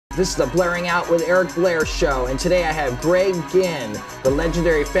This is the Blairing Out with Eric Blair show, and today I have Ginn, the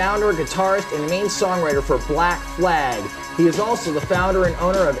legendary founder, guitarist, and main songwriter for Black Flag. He is also the founder and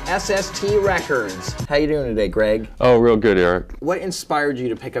owner of SST Records. How you doing today, Greg? Oh, real good, Eric. What inspired you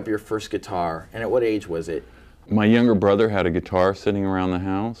to pick up your first guitar, and at what age was it? My younger brother had a guitar sitting around the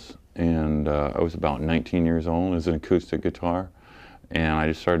house, and I was about 19 years old. It was an acoustic guitar, and I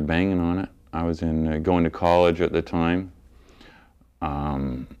just started banging on it. I was going to college at the time.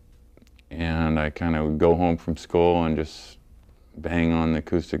 And I kind of would go home from school and just bang on the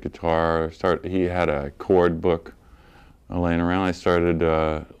acoustic guitar. He had a chord book laying around. I started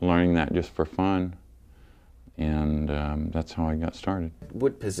learning that just for fun, and that's how I got started.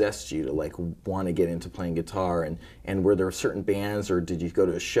 What possessed you to want to get into playing guitar, and were there certain bands, or did you go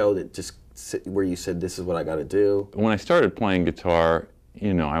to a show that just where you said, this is what I got to do? When I started playing guitar,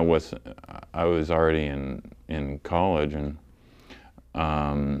 you know, I was already in college, and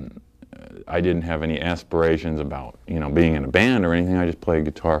I didn't have any aspirations about, you know, being in a band or anything. I just played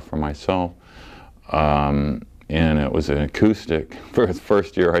guitar for myself, and it was an acoustic. For the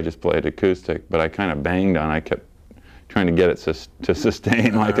first year, I just played acoustic, but I kind of banged on. I kept trying to get it to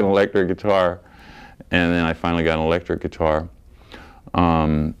sustain like an electric guitar, and then I finally got an electric guitar.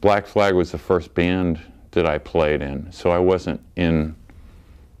 Black Flag was the first band that I played in, so I wasn't in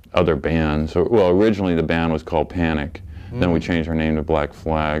other bands. Well, originally the band was called Panic. Then we changed our name to Black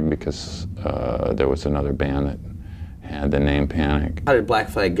Flag because there was another band that had the name Panic. How did Black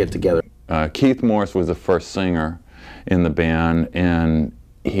Flag get together? Keith Morris was the first singer in the band, and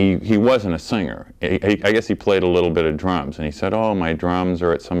he wasn't a singer. I guess he played a little bit of drums, and he said, oh, my drums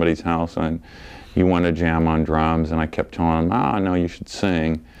are at somebody's house, and he wanted to jam on drums, and I kept telling him, oh, no, you should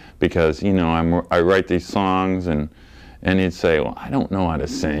sing, because, you know, I write these songs, and he'd say, well, I don't know how to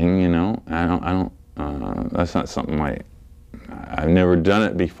sing, you know, I don't that's not something I've never done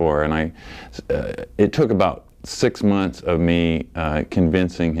it before, and it took about 6 months of me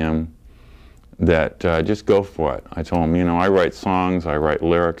convincing him that just go for it. I told him, you know, I write songs, I write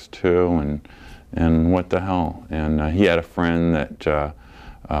lyrics too, and what the hell. And he had a friend that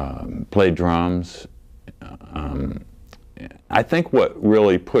played drums. I think what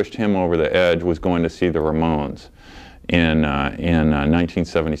really pushed him over the edge was going to see the Ramones in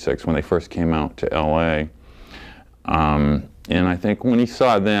 1976 when they first came out to LA. And I think when he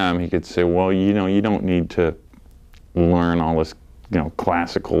saw them, he could say, well, you know, you don't need to learn all this, you know,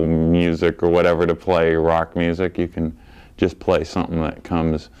 classical music or whatever to play rock music. You can just play something that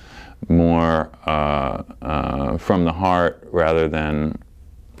comes more from the heart rather than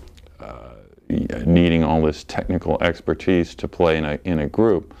needing all this technical expertise to play in a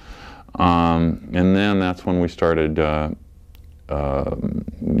group. And then that's when we started, you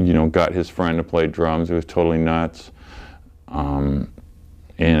know, got his friend to play drums. He was totally nuts. And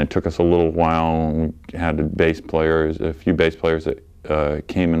it took us a little while. We had a few bass players that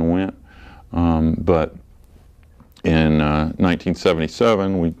came and went. But in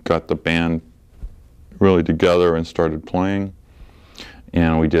 1977, we got the band really together and started playing.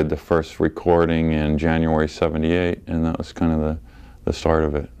 And we did the first recording in January '78, and that was kind of the start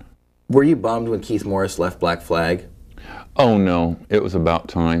of it. Were you bummed when Keith Morris left Black Flag? Oh no, it was about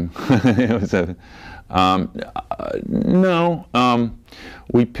time. It was no,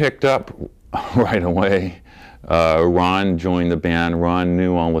 we picked up right away. Ron joined the band. Ron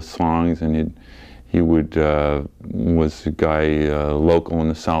knew all the songs, and he was a guy local in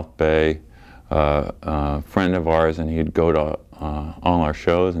the South Bay, a friend of ours, and he'd go to all our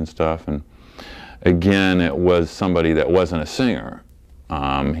shows and stuff. And again, it was somebody that wasn't a singer.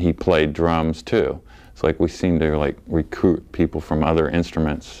 He played drums too. It's like we seemed to recruit people from other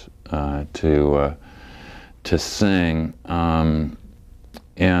instruments to sing,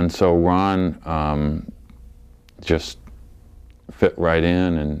 and so Ron just fit right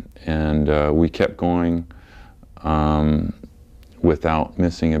in, and we kept going without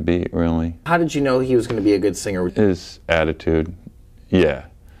missing a beat, really. How did you know he was going to be a good singer? His attitude, yeah.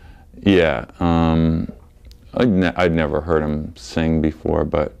 I'd never heard him sing before,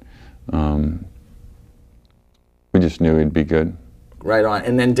 but we just knew he'd be good. Right on.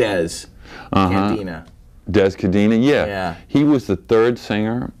 And then Dez Cadena. Dez Cadena, yeah. He was the third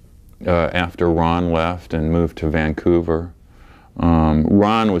singer after Ron left and moved to Vancouver.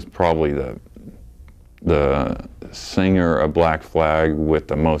 Ron was probably the singer of Black Flag with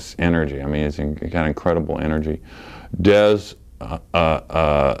the most energy. I mean, he's got incredible energy. Dez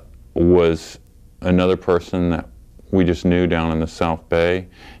was another person that we just knew down in the South Bay.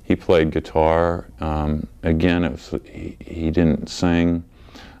 He played guitar. Again, he didn't sing.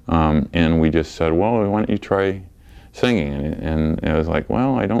 And we just said, well, why don't you try singing, and it was like,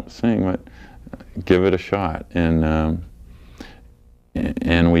 well, I don't sing, but give it a shot, and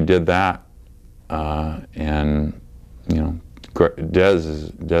we did that, and you know, Dez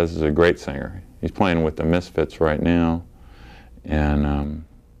is a great singer. He's playing with the Misfits right now, and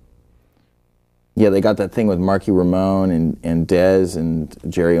yeah, they got that thing with Marky Ramone and Dez and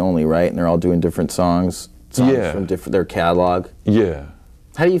Jerry Only, right? And they're all doing different songs yeah, from their catalog. Yeah.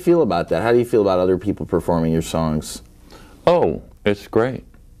 How do you feel about that? How do you feel about other people performing your songs? Oh, it's great.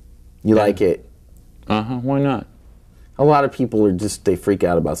 You like it? Why not? A lot of people are they freak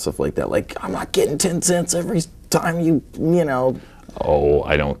out about stuff like that. Like, I'm not getting 10 cents every time you know. Oh,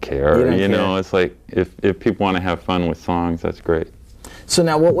 I don't care. You don't know, care. it's like, if people want to have fun with songs, that's great. So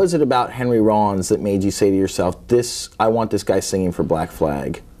now, what was it about Henry Rollins that made you say to yourself, I want this guy singing for Black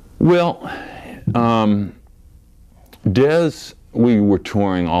Flag? Well, Dez, we were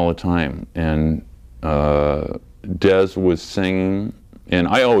touring all the time, and Dez was singing, and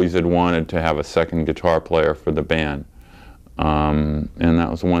I always had wanted to have a second guitar player for the band, and that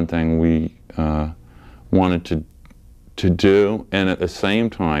was one thing we wanted to do, and at the same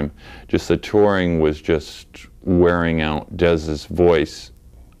time, just the touring was just wearing out Dez's voice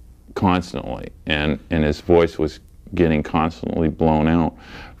constantly, and his voice was getting constantly blown out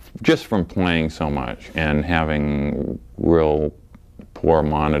just from playing so much and having real poor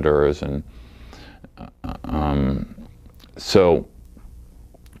monitors, and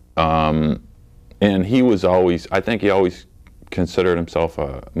and he was always, I think he always considered himself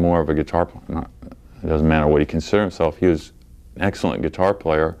more of a guitar player. It doesn't matter what he considered himself, he was an excellent guitar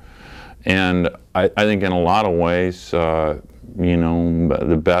player. And I think in a lot of ways, you know,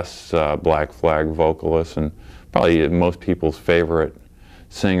 the best Black Flag vocalist, and probably most people's favorite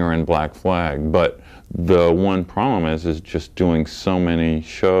singer in Black Flag. But the one problem is just doing so many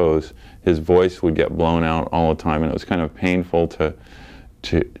shows, his voice would get blown out all the time, and it was kind of painful to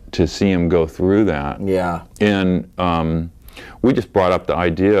see him go through that. Yeah. And we just brought up the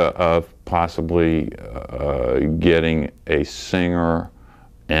idea of possibly getting a singer,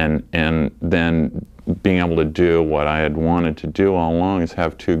 and then being able to do what I had wanted to do all along, is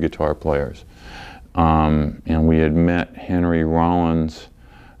have two guitar players. And we had met Henry Rollins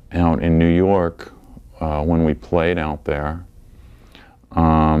out in New York when we played out there.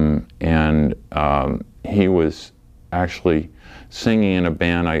 He was actually singing in a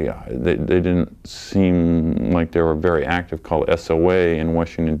band, they didn't seem like they were very active, called SOA in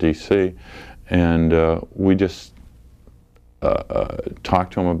Washington, D.C. And we just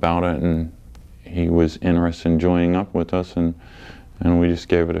talked to him about it, and he was interested in joining up with us, and we just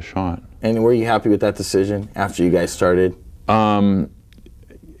gave it a shot. And were you happy with that decision after you guys started?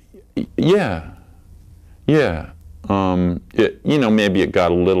 Yeah. You know, maybe it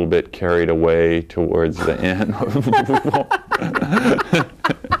got a little bit carried away towards the end.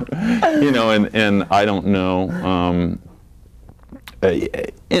 You know, and I don't know.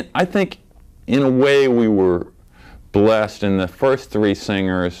 I think in a way we were blessed, and the first three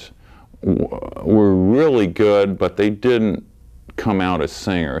singers were really good, but they didn't come out as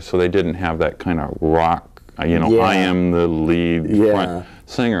singers, so they didn't have that kind of rock, you know, I am the lead front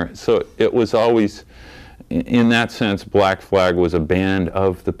singer. So it was always, in that sense, Black Flag was a band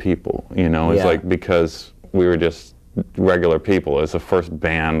of the people, you know. It's like, because we were just regular people. It was the first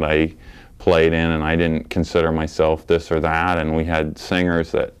band I played in, and I didn't consider myself this or that, and we had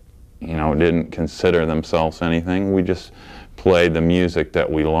singers that, you know, didn't consider themselves anything. We just played the music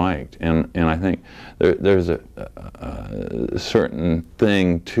that we liked, and I think there's a certain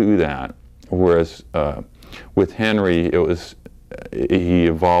thing to that. Whereas with Henry, it was, he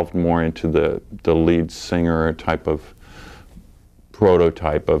evolved more into the lead singer type of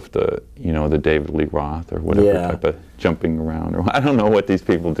prototype of the, you know, the David Lee Roth or whatever type of jumping around, or I don't know what these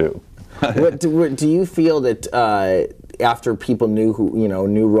people do. Do you feel that after people knew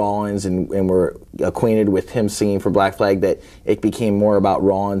Rollins and were acquainted with him singing for Black Flag, that it became more about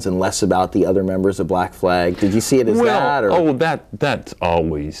Rollins and less about the other members of Black Flag? Did you see it as that? Or? Oh, that's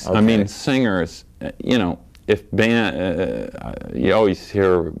always. Okay. I mean, singers, you know, if you always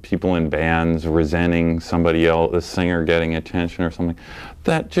hear people in bands resenting somebody else, a singer getting attention or something.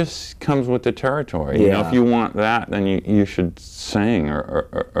 That just comes with the territory. You know, if you want that, then you should sing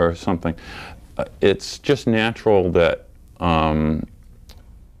or something. It's just natural that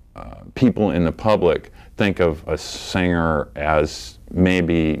people in the public think of a singer as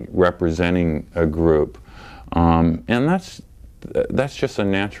maybe representing a group, and that's just a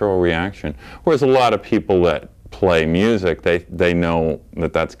natural reaction. Whereas a lot of people that play music, they know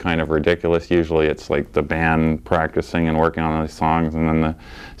that that's kind of ridiculous. Usually it's like the band practicing and working on these songs, and then the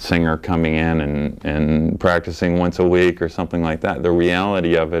singer coming in and practicing once a week or something like that. The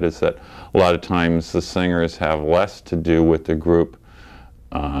reality of it is that a lot of times the singers have less to do with the group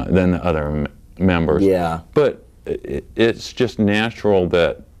than the other members. Yeah. But it's just natural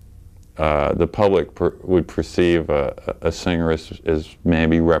that the public would perceive a singer as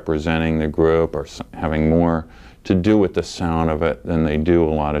maybe representing the group or having more to do with the sound of it than they do a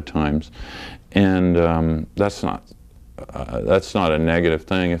lot of times, and that's not a negative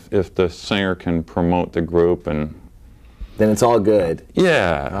thing. If the singer can promote the group, and then it's all good.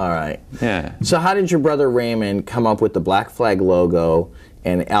 Yeah. All right. Yeah. So how did your brother Raymond come up with the Black Flag logo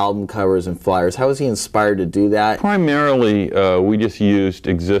and album covers and flyers? How was he inspired to do that? Primarily, we just used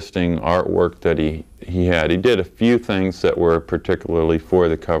existing artwork that he had. He did a few things that were particularly for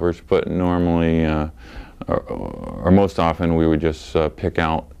the covers, but normally, or most often, we would just pick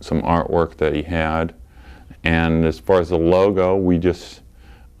out some artwork that he had. And as far as the logo, we just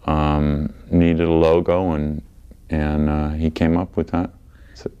needed a logo, and he came up with that.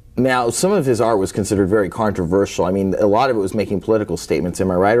 Now, some of his art was considered very controversial. I mean, a lot of it was making political statements. Am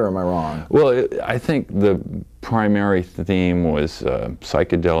I right or am I wrong? Well, I think the primary theme was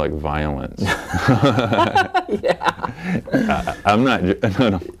psychedelic violence. Yeah. I'm not.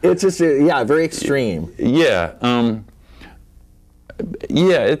 No. It's just, yeah, very extreme. Yeah.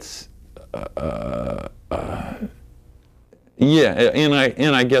 Yeah, it's. Yeah,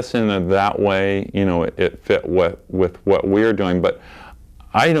 and I guess in that way, you know, it fit with what we're doing, but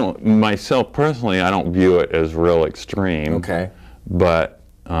I don't, myself personally, I don't view it as real extreme. Okay. But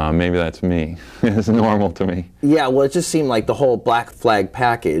maybe that's me. It's normal to me. Yeah, well, it just seemed like the whole Black Flag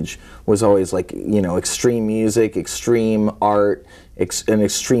package was always like, you know, extreme music, extreme art, an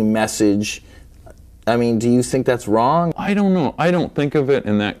extreme message. I mean, do you think that's wrong? I don't know. I don't think of it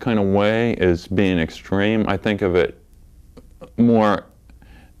in that kind of way as being extreme. I think of it more,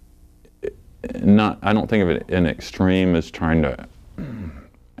 I don't think of it in extreme as trying to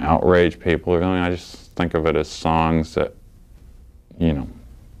outrage people or something. I just think of it as songs that, you know,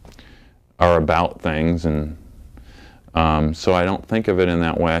 are about things, and so I don't think of it in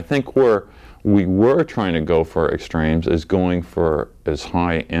that way. I think we were trying to go for extremes is going for as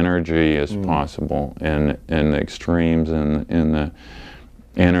high energy as possible, and the extremes and the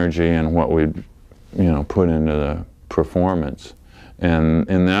energy and what we'd, you know, put into the performance. And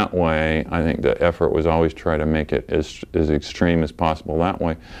in that way, I think the effort was always try to make it as extreme as possible that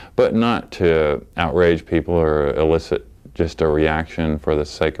way, but not to outrage people or elicit just a reaction for the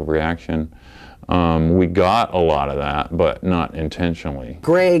sake of reaction. We got a lot of that, but not intentionally.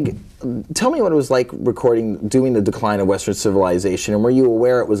 Greg, tell me what it was like doing The Decline of Western Civilization, and were you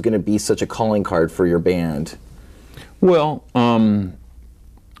aware it was going to be such a calling card for your band? Well,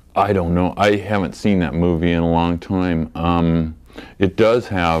 I don't know. I haven't seen that movie in a long time. It does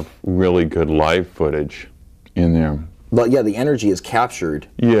have really good live footage in there. But yeah, the energy is captured.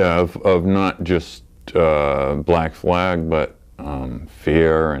 Yeah, of not just Black Flag, but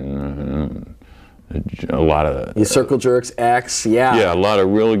Fear and a lot of the Circle Jerks, X, yeah. Yeah, a lot of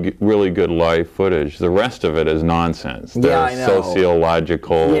really good live footage. The rest of it is nonsense. There's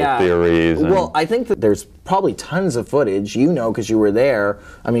sociological theories. Well, I think that there's probably tons of footage, you know, because you were there,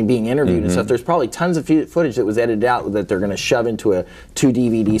 I mean, being interviewed and stuff. There's probably tons of footage that was edited out that they're going to shove into a 2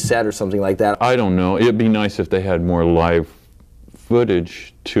 DVD set or something like that. I don't know. It'd be nice if they had more live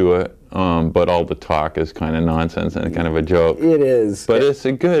footage to it. But all the talk is kind of nonsense and kind of a joke. It is. But it's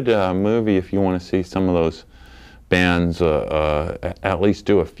a good movie if you want to see some of those bands at least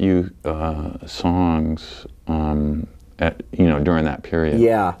do a few songs during that period.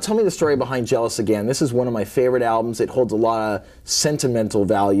 Yeah. Tell me the story behind Jealous Again. This is one of my favorite albums. It holds a lot of sentimental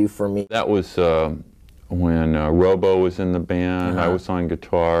value for me. That was when Robo was in the band. I was on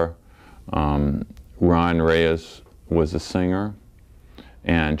guitar. Ron Reyes was the singer.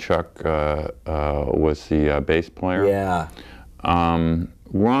 And Chuck was the bass player. Yeah.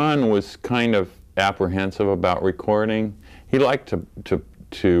 Ron was kind of apprehensive about recording. He liked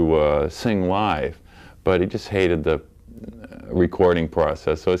to sing live, but he just hated the recording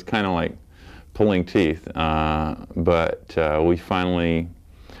process. So it's kind of like pulling teeth. But we finally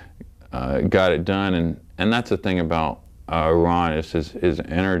got it done, and that's the thing about Ron is his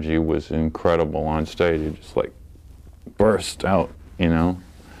energy was incredible on stage. He just like burst out. You know,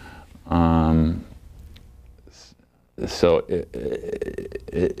 so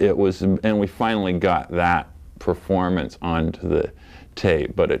it was, and we finally got that performance onto the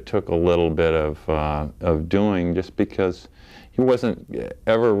tape, but it took a little bit of doing just because he wasn't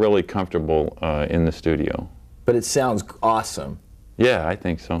ever really comfortable in the studio. but it sounds awesome. Yeah, I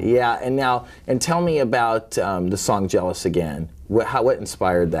think so. Yeah, and tell me about the song "Jealous Again." What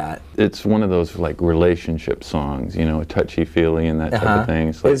inspired that? It's one of those like relationship songs, you know, touchy-feely and that type of thing.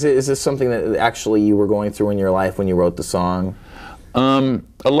 It's like, is this something that actually you were going through in your life when you wrote the song? A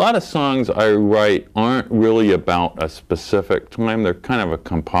lot of songs I write aren't really about a specific time. They're kind of a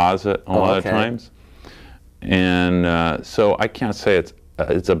composite a lot of times. And so I can't say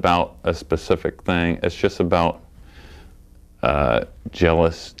it's about a specific thing. It's just about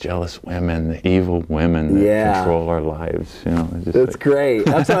jealous women, the evil women that control our lives. You know, that's great.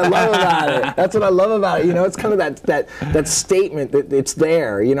 That's what I love about it. That's what I love about it. You know, it's kind of that statement that it's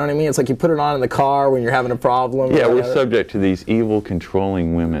there. You know what I mean? It's like you put it on in the car when you're having a problem. Yeah, we're subject to these evil,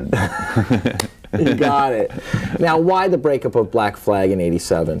 controlling women. You got it. Now, why the breakup of Black Flag in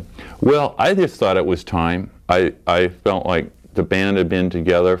 '87? Well, I just thought it was time. I felt like the band had been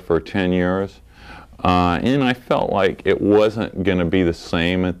together for 10 years. And I felt like it wasn't going to be the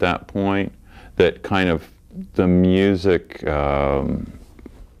same at that point, that kind of the music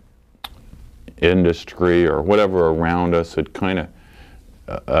industry or whatever around us had kind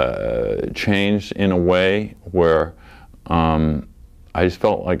of changed in a way where I just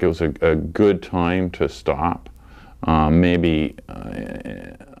felt like it was a good time to stop. Maybe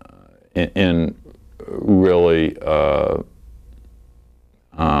in really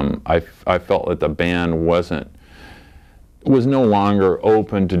I felt that the band was no longer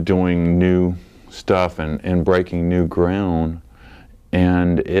open to doing new stuff and breaking new ground,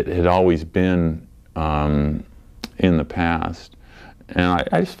 and it had always been in the past, and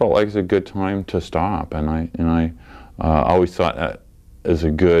I just felt like it was a good time to stop, and I always thought that was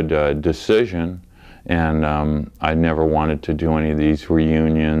a good decision, and I never wanted to do any of these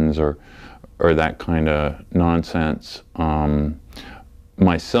reunions or that kind of nonsense.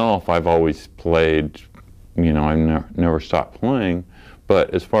 Myself, I've always played, you know, I've never stopped playing,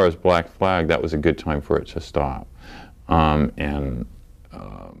 but as far as Black Flag, that was a good time for it to stop. You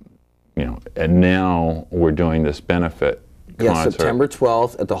know, and now we're doing this benefit concert. Yeah, September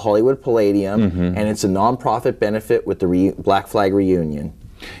 12th at the Hollywood Palladium, and it's a nonprofit benefit with the Black Flag reunion.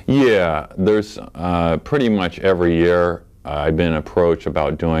 Yeah, there's pretty much every year I've been approached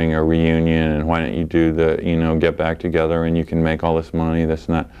about doing a reunion, and why don't you do the, you know, get back together and you can make all this money, this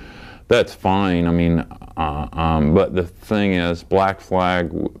and that. That's fine. I mean, but the thing is, Black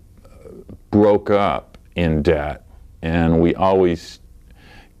Flag broke up in debt, and we always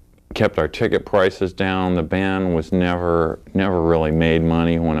kept our ticket prices down. The band was never really made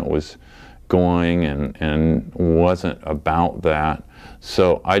money when it was going, and wasn't about that.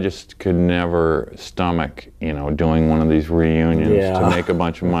 So I just could never stomach, you know, doing one of these reunions to make a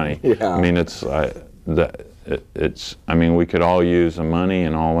bunch of money. I mean, I mean, we could all use the money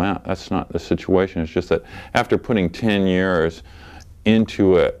and all that. That's not the situation. It's just that after putting 10 years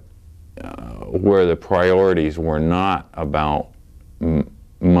into it, where the priorities were not about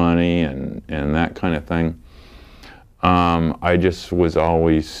money and that kind of thing, I just was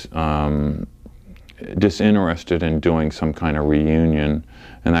always disinterested in doing some kind of reunion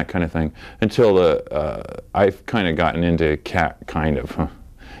and that kind of thing, until I've kind of gotten into cat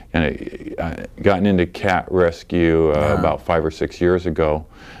rescue about 5 or 6 years ago,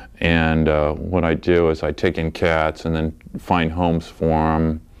 and what I do is I take in cats and then find homes for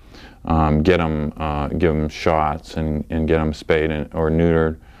them, give them shots and get them spayed or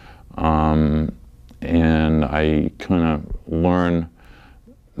neutered, and I kind of learn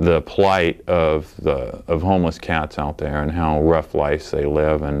the plight of homeless cats out there and how rough lives they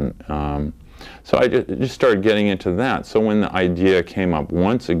live, and so I just started getting into that. So when the idea came up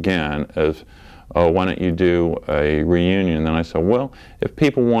once again as, why don't you do a reunion, then I said, well, if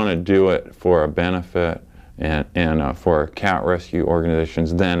people want to do it for a benefit and for cat rescue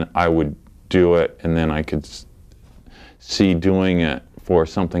organizations, then I would do it, and then I could see doing it for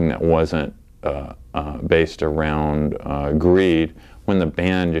something that wasn't based around greed, when the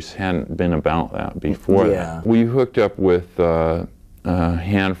band just hadn't been about that before that. We hooked up with a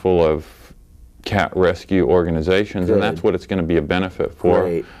handful of cat rescue organizations, and that's what it's going to be a benefit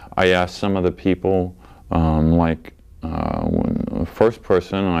for. I asked some of the people, like the first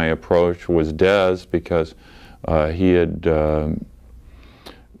person I approached was Dez, because he had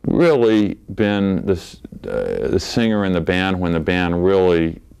really been the singer in the band when the band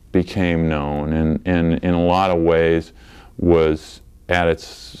really became known, and in a lot of ways was at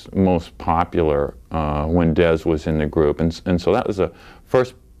its most popular when Dez was in the group, and so that was the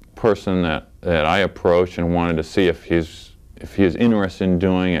first person that I approached and wanted to see if he is interested in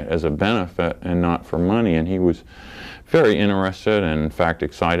doing it as a benefit and not for money, and he was very interested and in fact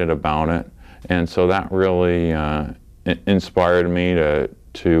excited about it, and so that really inspired me to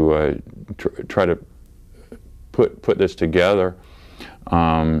try to put this together.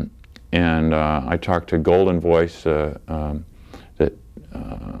 And I talked to Golden Voice, the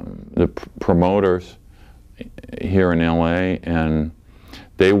promoters here in LA, and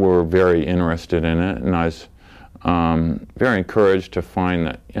they were very interested in it, and I was very encouraged to find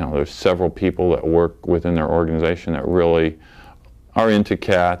that, you know, there's several people that work within their organization that really are into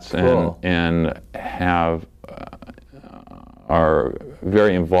cats. Cool. and have are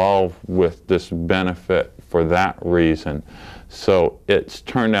very involved with this benefit for that reason. So it's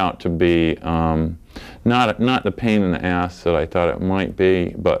turned out to be not the pain in the ass that I thought it might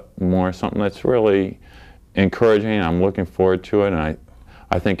be, but more something that's really encouraging. I'm looking forward to it, and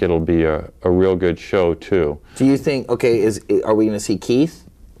I think it'll be a real good show too. Do you think, okay, are we going to see Keith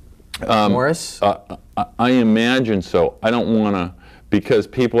Morris? I imagine so. I don't want to, because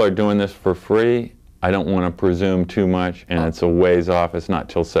people are doing this for free, I don't want to presume too much, and it's a ways off. It's not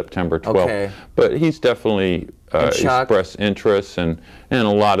till September 12th. Okay. But he's definitely expressed interest, and a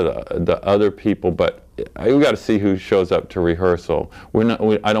lot of the other people. But we got to see who shows up to rehearsal.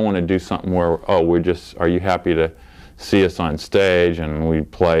 I don't want to do something where, oh, are you happy to see us on stage and we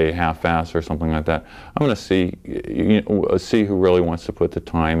play half-ass or something like that. I'm going to see who really wants to put the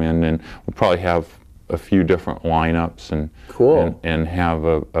time in, and we'll probably have a few different lineups and cool. and have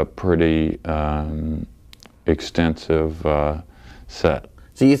a pretty extensive set.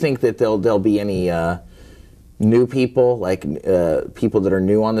 So you think that there'll be any new people, like people that are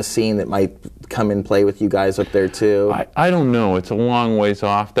new on the scene that might come and play with you guys up there too? I don't know. It's a long ways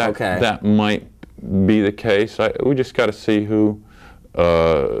off. That might be the case. We just got to see who's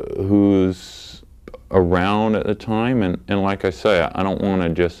around at the time, and like I say, I don't want to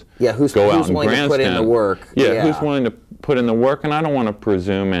just go out and grandstand. Who's willing to put in the work? Yeah, who's willing to put in the work, and I don't want to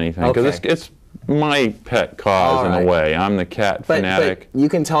presume anything, because it's my pet cause in a way. I'm the cat fanatic. But you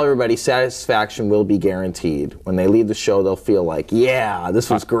can tell everybody satisfaction will be guaranteed. When they leave the show, they'll feel like, yeah, this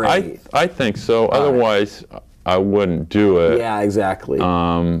was great. I think so. Otherwise, I wouldn't do it. Yeah, exactly.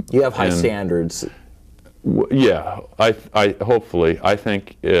 You have high standards. Yeah, hopefully. I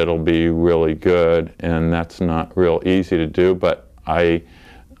think it'll be really good, and that's not real easy to do, but I'm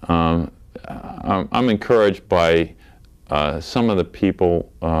encouraged by some of the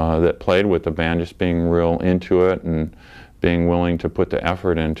people that played with the band just being real into it and being willing to put the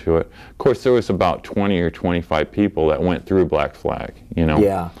effort into it. Of course, there was about 20 or 25 people that went through Black Flag, you know.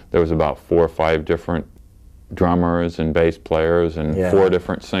 Yeah. There was about 4 or 5 different drummers and bass players and 4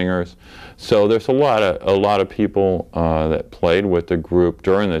 different singers. So there's a lot of people that played with the group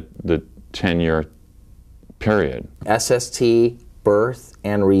during the 10-year period. SST, birth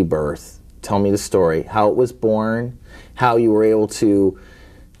and rebirth. Tell me the story. How it was born, how you were able to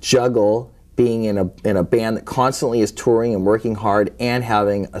juggle being in a band that constantly is touring and working hard and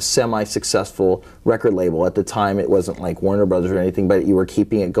having a semi-successful record label. At the time, it wasn't like Warner Brothers or anything, but you were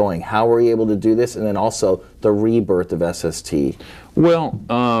keeping it going. How were you able to do this? And then also the rebirth of SST. Well,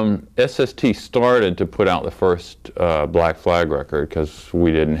 SST started to put out the first Black Flag record because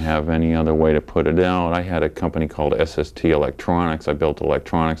we didn't have any other way to put it out. I had a company called SST Electronics. I built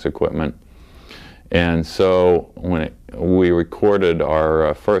electronics equipment. And so when we recorded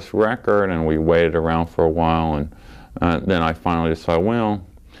our first record, and we waited around for a while, and then I finally decided, well,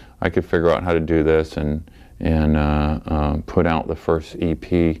 I could figure out how to do this, and put out the first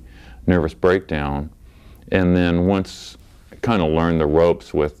EP, Nervous Breakdown. And then once I kind of learned the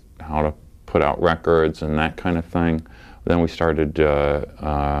ropes with how to put out records and that kind of thing, then we started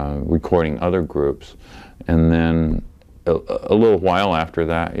recording other groups. And then a little while after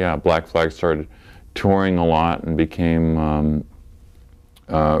that, Black Flag started touring a lot and became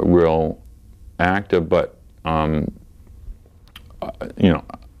real active, but you know,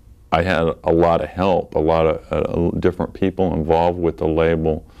 I had a lot of help, a lot of different people involved with the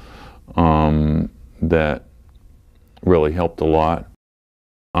label that really helped a lot.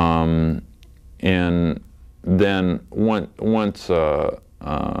 And then once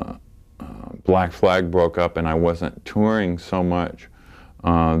Black Flag broke up and I wasn't touring so much,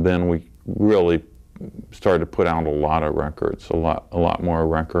 then we really started to put out a lot of records, a lot more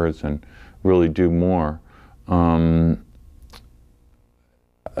records, and really do more. Then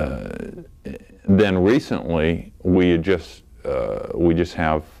recently, we just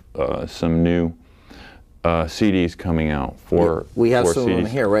have some new CDs coming out for. We have some CDs. Of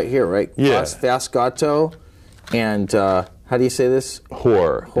them here, right? Yeah. Fast Gato, and how do you say this?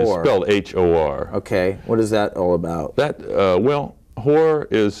 Horror. It's spelled H-O-R. Okay. What is that all about? Well, Horror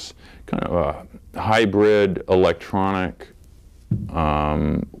is kind of a hybrid electronic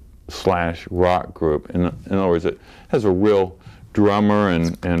slash rock group. In other words, it has a real drummer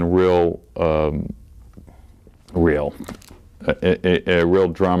and a real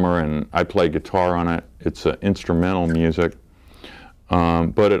drummer, and I play guitar on it. It's instrumental music,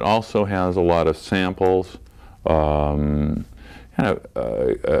 but it also has a lot of samples, kind of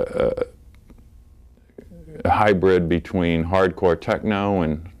a hybrid between hardcore techno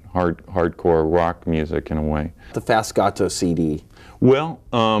and hardcore rock music in a way. The Fast Gato CD. Well,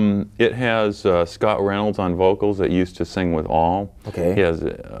 it has Scott Reynolds on vocals that used to sing with All. Okay.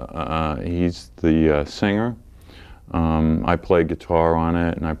 He's the singer. I play guitar on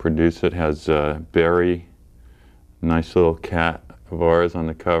it and I produce it. It has Barry, nice little cat of ours on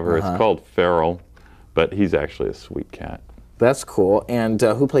the cover. It's called Feral, but he's actually a sweet cat. That's cool. And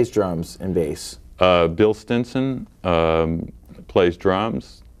who plays drums and bass? Bill Stinson plays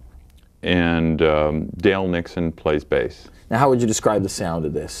drums, and Dale Nixon plays bass. Now, how would you describe the sound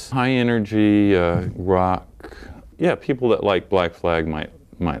of this? High energy rock. Yeah, people that like Black Flag might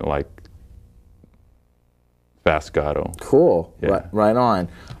like Fast Gato. Cool. Yeah. Right on.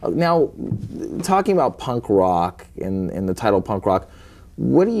 Now, talking about punk rock and the title punk rock,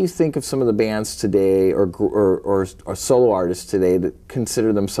 what do you think of some of the bands today or solo artists today that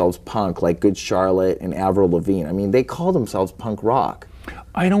consider themselves punk, like Good Charlotte and Avril Lavigne? I mean, they call themselves punk rock.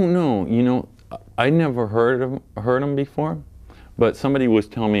 I don't know. You know, I never heard them before, but somebody was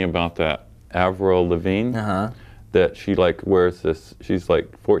telling me about that Avril Lavigne. That she like wears this. She's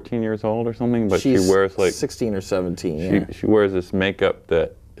like 14 years old or something, but she wears like 16 or 17. She wears this makeup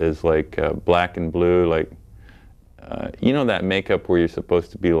that is like black and blue, like you know that makeup where you're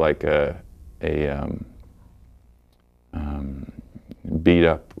supposed to be like a beat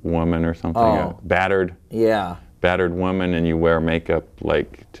up woman or something, a battered woman, and you wear makeup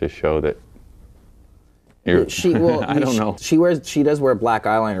like to show that. I don't know. She does wear black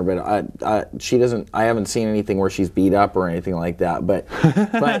eyeliner, but she doesn't. I haven't seen anything where she's beat up or anything like that. But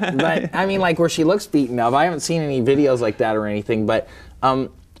I mean, like where she looks beaten up. I haven't seen any videos like that or anything. But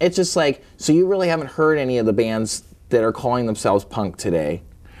it's just like, so you really haven't heard any of the bands that are calling themselves punk today?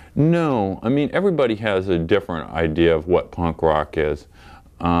 No, I mean everybody has a different idea of what punk rock is.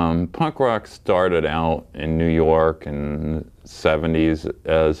 Punk rock started out in New York in the '70s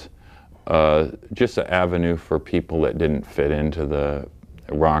as just an avenue for people that didn't fit into the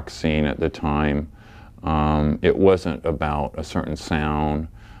rock scene at the time. It wasn't about a certain sound.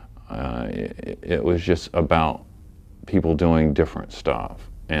 It was just about people doing different stuff.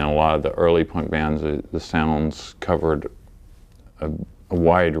 And a lot of the early punk bands, the sounds covered a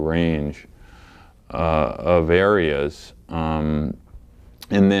wide range of areas. And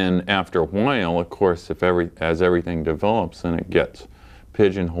then after a while, of course, as everything develops, then it gets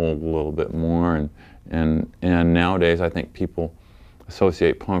pigeonholed a little bit more, and nowadays I think people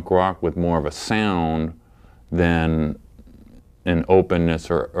associate punk rock with more of a sound than an openness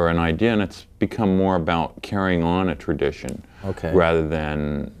or an idea, and it's become more about carrying on a tradition rather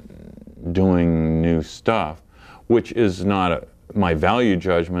than doing new stuff, which is not my value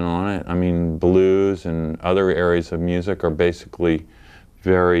judgment on it. I mean, blues and other areas of music are basically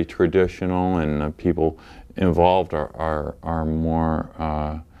very traditional, and people involved are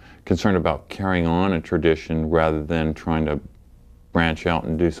more concerned about carrying on a tradition rather than trying to branch out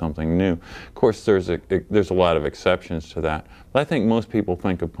and do something new. Of course, there's a lot of exceptions to that, but I think most people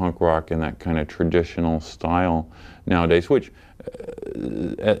think of punk rock in that kind of traditional style nowadays, which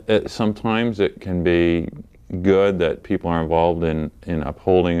sometimes it can be good that people are involved in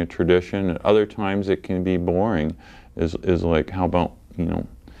upholding a tradition. At other times it can be boring. Is like, how about, you know,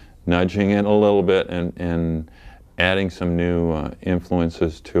 nudging it a little bit and adding some new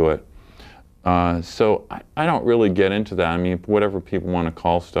influences to it. So I don't really get into that. I mean, whatever people want to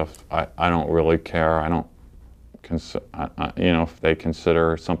call stuff, I don't really care. I don't, you know, if they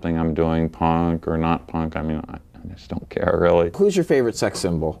consider something I'm doing punk or not punk, I mean, I just don't care really. Who's your favorite sex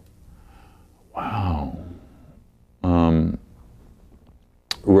symbol? Wow.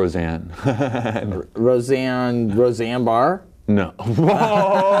 Roseanne. Roseanne Barr? No.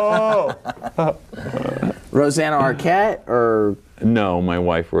 Whoa! Rosanna Arquette or? No, my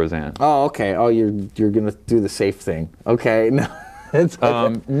wife Roseanne. Oh, okay. Oh, you're gonna do the safe thing. Okay. No. It's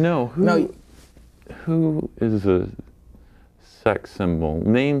okay. No. Who is a sex symbol?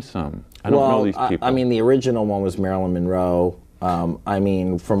 Name some. I don't know these people. I mean, the original one was Marilyn Monroe. I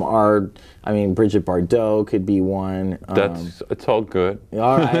mean, Bridget Bardot could be one. It's all good.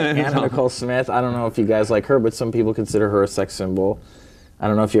 All right, Anna Nicole Smith. I don't know if you guys like her, but some people consider her a sex symbol. I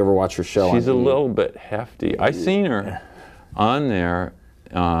don't know if you ever watch her show. She's a little bit hefty. I seen her on there.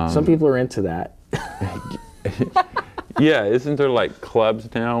 Some people are into that. Yeah, isn't there like clubs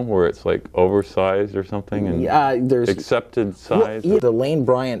now where it's like oversized or something and there's accepted size? well, the Lane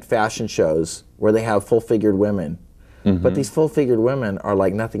Bryant fashion shows where they have full-figured women. But these full-figured women are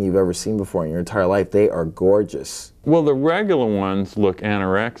like nothing you've ever seen before in your entire life. They are gorgeous. Well, the regular ones look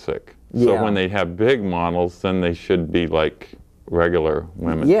anorexic. So Yeah. when they have big models, then they should be like regular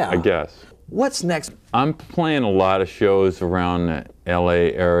women, Yeah. I guess. What's next? I'm playing a lot of shows around the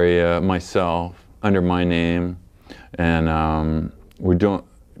LA area myself under my name. And we're doing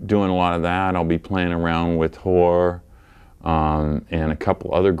a lot of that. I'll be playing around with Whore and a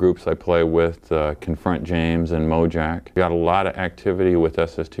couple other groups I play with, Confront James and Mojack. Got a lot of activity with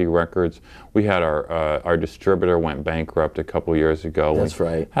SST Records. We had our distributor went bankrupt a couple years ago. That's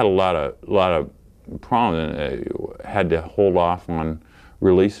right. Had a lot of problems and had to hold off on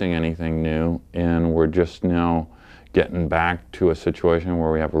releasing anything new, and we're just now getting back to a situation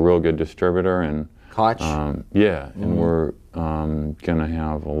where we have a real good distributor and Koch? yeah, and we're gonna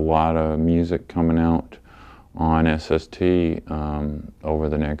have a lot of music coming out on SST over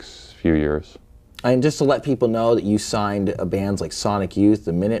the next few years. And just to let people know that you signed bands like Sonic Youth,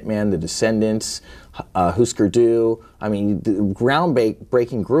 the Minutemen, the Descendants, Husker Du. I mean,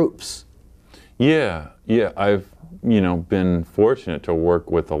 groundbreaking groups. Yeah, I've been fortunate to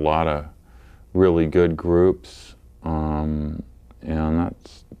work with a lot of really good groups, and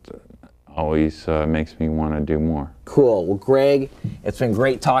that's always makes me want to do more. Cool. Well, Greg, it's been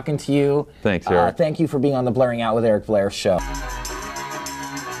great talking to you. Thanks, Eric. Thank you for being on the Blairing Out with Eric Blair show.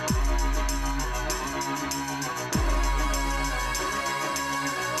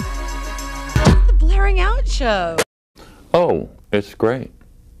 The Blairing Out show. Oh, it's great.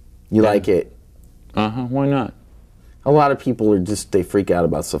 You like it? Why not? A lot of people are they freak out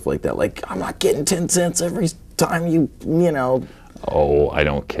about stuff like that. Like, I'm not getting 10 cents every time you know. Oh, I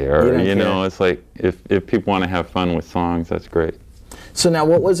don't care. You don't care. It's like if people want to have fun with songs, that's great. So now,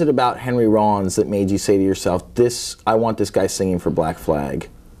 what was it about Henry Rollins that made you say to yourself, I want this guy singing for Black Flag?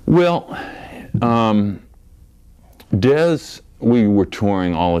 Well, Dez, we were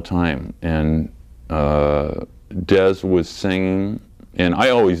touring all the time, and Dez was singing, and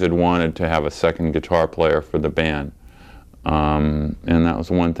I always had wanted to have a second guitar player for the band, and that was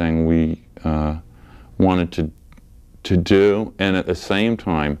one thing we wanted to do, and at the same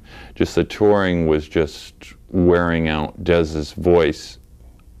time, just the touring was just wearing out Dez's voice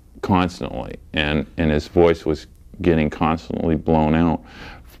constantly, and his voice was getting constantly blown out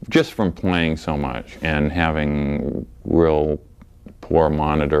just from playing so much and having real poor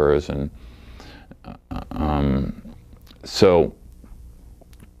monitors, and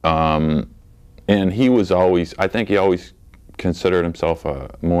and he was always, I think he always considered himself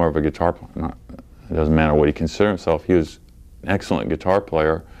more of a guitar player. It doesn't matter what he considered himself, he was an excellent guitar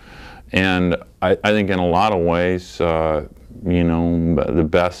player. And I think in a lot of ways, the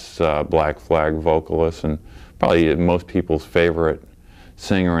best Black Flag vocalist and probably most people's favorite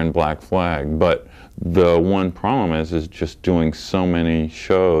singer in Black Flag. But the one problem is just doing so many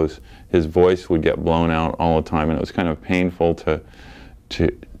shows, his voice would get blown out all the time, and it was kind of painful to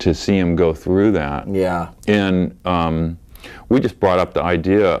see him go through that. Yeah. And we just brought up the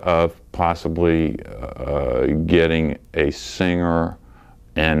idea of possibly getting a singer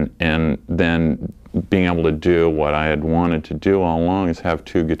and then being able to do what I had wanted to do all along, is have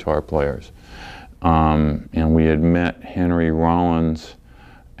two guitar players. And we had met Henry Rollins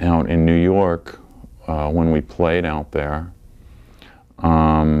out in New York when we played out there.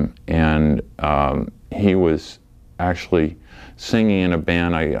 He was actually singing in a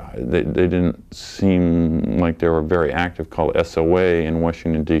band. They didn't seem like they were very active, called SOA in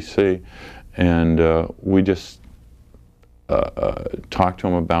Washington, D.C. And we just talked to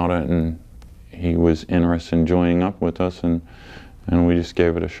him about it, and he was interested in joining up with us, and we just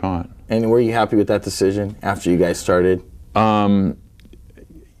gave it a shot. And were you happy with that decision after you guys started?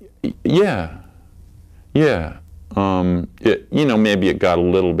 Yeah. Maybe it got a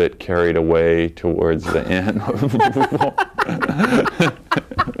little bit carried away towards the end.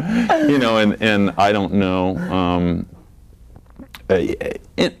 And I don't know.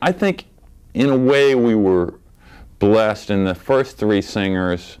 I think in a way we were blessed, and the first three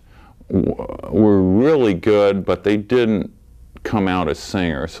singers were really good, but they didn't come out as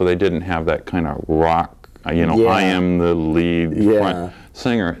singers, so they didn't have that kind of rock, I am the lead front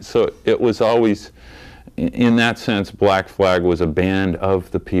singer. So it was always, in that sense, Black Flag was a band of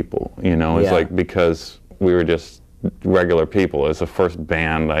the people, it's like, because we were just regular people. It was the first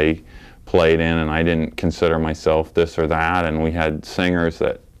band I played in, and I didn't consider myself this or that, and we had singers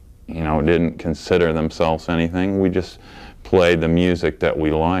that didn't consider themselves anything. We just play the music that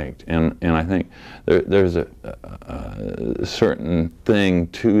we liked, and I think there's a certain thing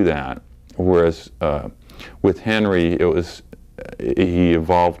to that. Whereas with Henry, he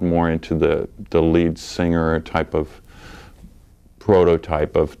evolved more into the lead singer type of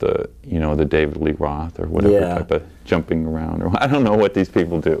prototype of the David Lee Roth or whatever type of jumping around, or I don't know what these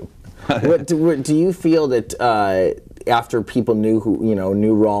people do. Do you feel that after people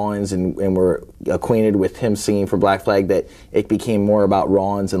knew Rollins and were acquainted with him singing for Black Flag, that it became more about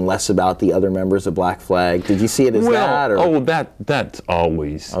Rollins and less about the other members of Black Flag? Did you see it as that? Or? Oh, that's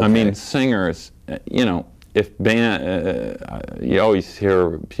always. Okay. I mean, singers, if you always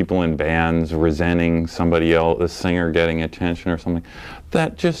hear people in bands resenting somebody else, a singer getting attention or something.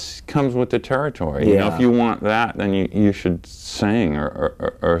 That just comes with the territory. If you want that, then you should sing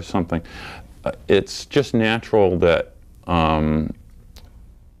or something. It's just natural that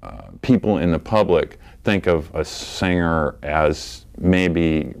people in the public think of a singer as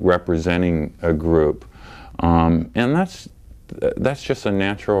maybe representing a group, and that's just a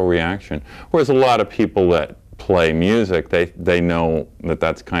natural reaction. Whereas a lot of people that play music, they know that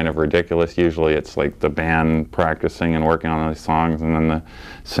that's kind of ridiculous. Usually it's like the band practicing and working on these songs, and then the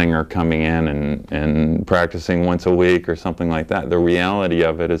singer coming in and practicing once a week or something like that. The reality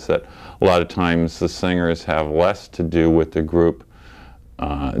of it is that a lot of times the singers have less to do with the group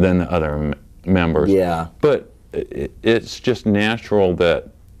than the other members. Yeah. But it's just natural that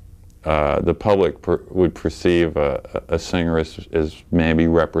the public would perceive a singer as maybe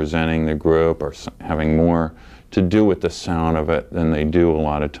representing the group or having more to do with the sound of it than they do a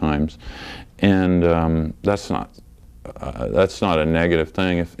lot of times, and that's not a negative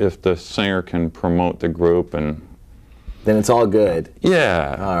thing. If the singer can promote the group, and then it's all good.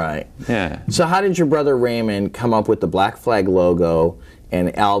 Yeah. All right. Yeah. So how did your brother Raymond come up with the Black Flag logo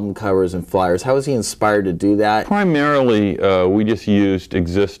and album covers and flyers? How was he inspired to do that? Primarily, we just used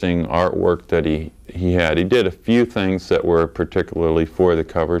existing artwork that he had. He did a few things that were particularly for the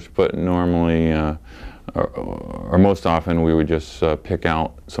covers, but normally, or most often, we would just pick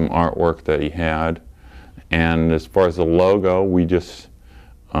out some artwork that he had. And as far as the logo, we just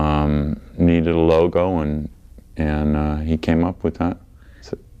needed a logo, and he came up with that.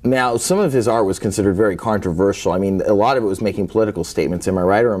 Now, some of his art was considered very controversial. I mean, a lot of it was making political statements. Am I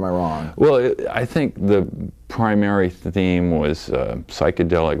right or am I wrong? Well, I think the primary theme was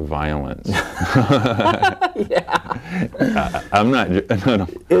psychedelic violence. Yeah. I'm not. No.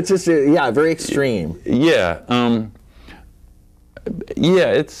 It's just, very extreme. Yeah.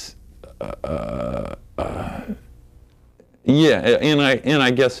 It's. And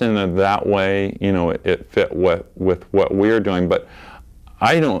I guess in that way, it fit with what we're doing, but.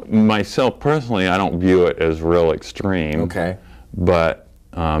 Myself personally, I don't view it as real extreme. Okay. But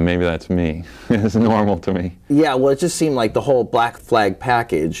maybe that's me. It's normal to me. Yeah, well, it just seemed like the whole Black Flag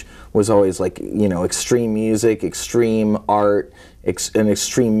package was always like, extreme music, extreme art, an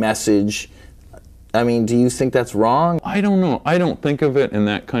extreme message. I mean, do you think that's wrong? I don't know. I don't think of it in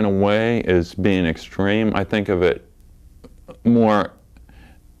that kind of way as being extreme. I think of it more,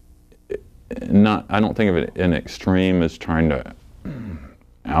 I don't think of it in extreme as trying to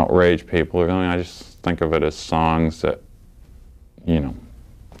outrage people or something. I just think of it as songs that,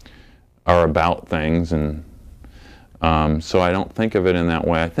 are about things, and so I don't think of it in that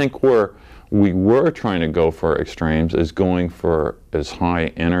way. I think we were trying to go for extremes is going for as high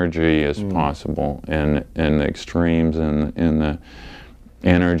energy as possible, and the extremes and the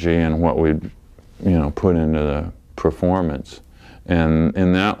energy and what we'd put into the performance. And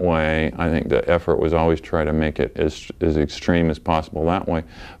in that way, I think the effort was always try to make it as extreme as possible that way,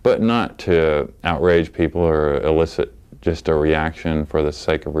 but not to outrage people or elicit just a reaction for the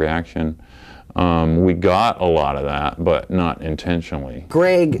sake of reaction. We got a lot of that, but not intentionally.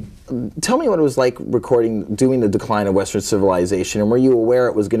 Greg, tell me what it was like doing The Decline of Western Civilization, and were you aware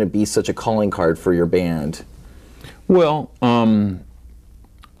it was going to be such a calling card for your band? Well,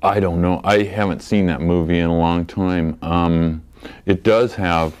 I don't know. I haven't seen that movie in a long time. It does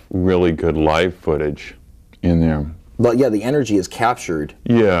have really good live footage in there. But yeah, the energy is captured.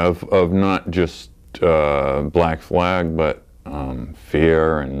 Yeah, of not just Black Flag, but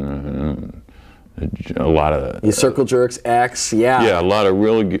Fear and a lot of the Circle Jerks, X, yeah, a lot of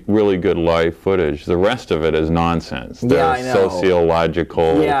really good live footage. The rest of it is nonsense. There's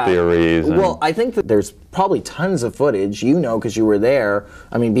sociological theories. Well, I think that there's probably tons of footage, because you were there,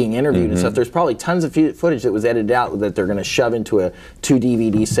 being interviewed and stuff. There's probably tons of footage that was edited out that they're going to shove into a 2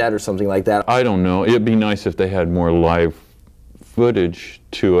 DVD set or something like that. I don't know. It'd be nice if they had more live footage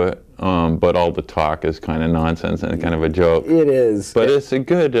to it. But all the talk is kind of nonsense and kind of a joke. It is. But it's a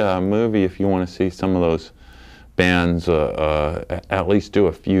good movie if you want to see some of those bands at least do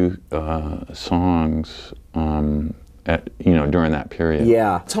a few songs during that period.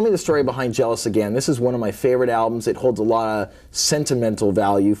 Yeah. Tell me the story behind Jealous Again. This is one of my favorite albums. It holds a lot of sentimental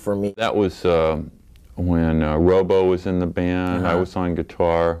value for me. That was when Robo was in the band. I was on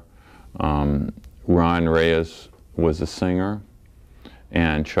guitar. Ron Reyes was the singer,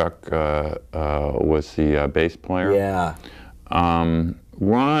 and Chuck was the bass player. Yeah.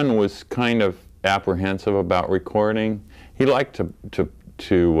 Ron was kind of apprehensive about recording. He liked to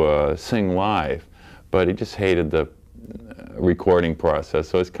sing live, but he just hated the recording process.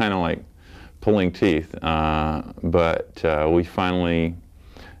 So it's kind of like pulling teeth. But we finally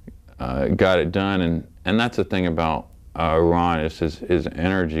got it done, and that's the thing about Ron, is his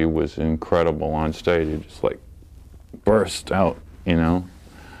energy was incredible on stage. He just like burst out, you know.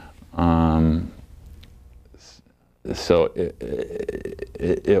 So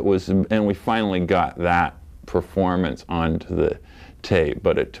it was, and we finally got that performance onto the tape,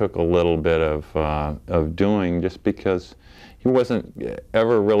 but it took a little bit of doing, just because he wasn't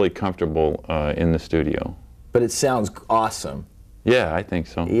ever really comfortable in the studio. But it sounds awesome. Yeah, I think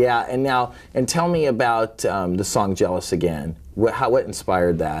so. Yeah, and tell me about the song Jealous Again. What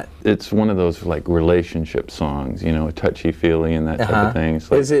inspired that? It's one of those like relationship songs, you know, touchy-feely and that type of thing.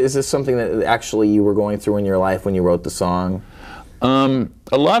 Like, is this something that actually you were going through in your life when you wrote the song? A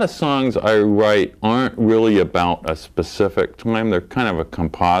lot of songs I write aren't really about a specific time. They're kind of a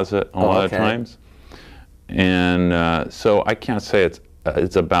composite a lot of times. And so I can't say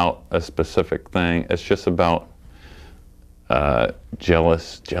it's about a specific thing. It's just about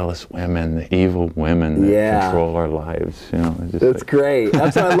jealous women, the evil women that control our lives. You know, that's great.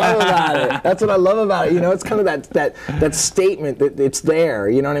 That's what I love about it. That's what I love about it. You know, it's kind of that statement that it's there.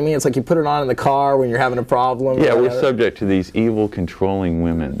 You know what I mean? It's like you put it on in the car when you're having a problem. Yeah, we're subject to these evil, controlling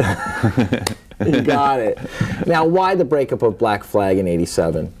women. You got it. Now, why the breakup of Black Flag in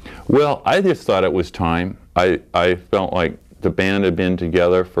 '87? Well, I just thought it was time. I felt like the band had been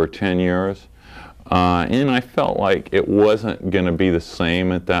together for 10 years. And I felt like it wasn't going to be the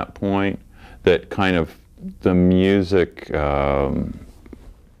same at that point, that kind of the music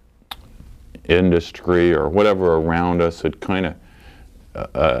industry or whatever around us had kind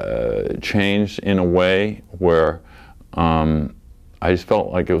of changed in a way where I just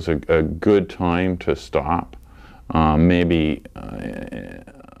felt like it was a good time to stop. Maybe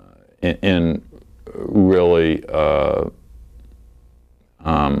in really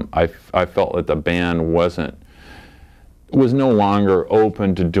I felt that the band was no longer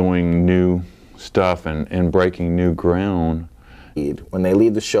open to doing new stuff and breaking new ground. When they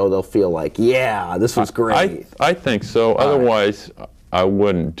leave the show, they'll feel like, yeah, this was great. I think so. Otherwise, I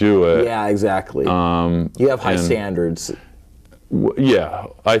wouldn't do it. Yeah, exactly. You have high standards. Yeah,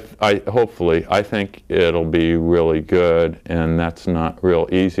 hopefully. I think it'll be really good, and that's not real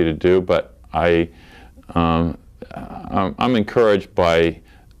easy to do, but I'm encouraged by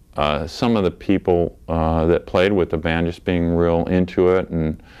some of the people that played with the band just being real into it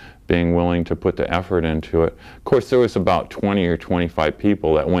and being willing to put the effort into it. Of course, there was about 20 or 25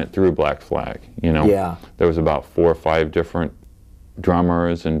 people that went through Black Flag, you know. Yeah. There was about 4 or 5 different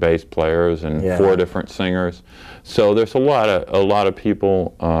drummers and bass players and 4 different singers. So there's a lot of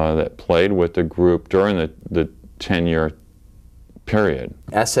people that played with the group during the 10-year period.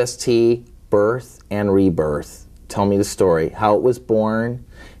 SST, birth and rebirth. Tell me the story, how it was born,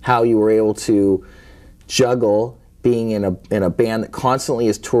 how you were able to juggle being in a band that constantly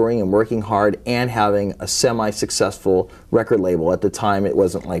is touring and working hard and having a semi-successful record label. At the time, it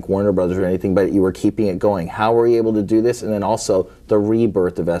wasn't like Warner Brothers or anything, but you were keeping it going. How were you able to do this? And then also the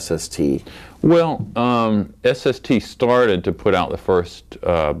rebirth of SST. Well, SST started to put out the first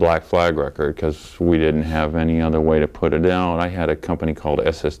Black Flag record because we didn't have any other way to put it out. I had a company called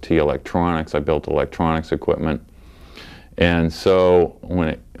SST Electronics. I built electronics equipment. And so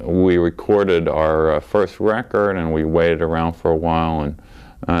when we recorded our first record, and we waited around for a while, and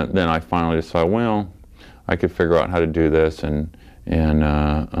then I finally decided, well, I could figure out how to do this and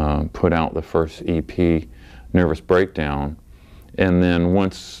put out the first EP, Nervous Breakdown. And then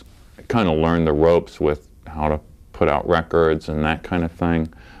once I kind of learned the ropes with how to put out records and that kind of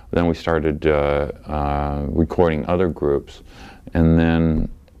thing, then we started recording other groups. And then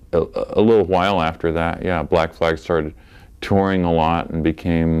a little while after that, yeah, Black Flag started touring a lot and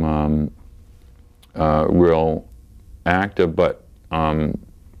became real active, but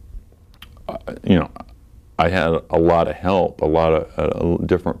you know, I had a lot of help, a lot of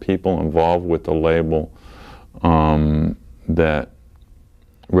different people involved with the label that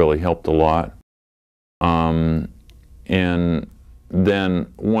really helped a lot. And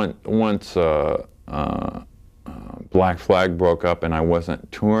then once Black Flag broke up and I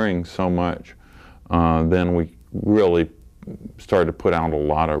wasn't touring so much, then we really started to put out a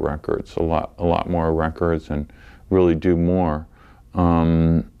lot of records, a lot more records, and really do more.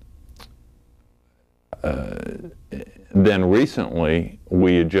 Then recently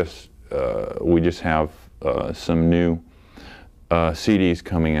we just have some new CDs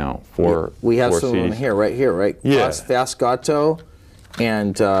coming out for. We have some CDs. of them here, right? Yeah. Fast Gato,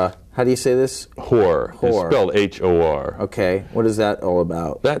 and how do you say this? Horror. It's spelled H-O-R. Okay, what is that all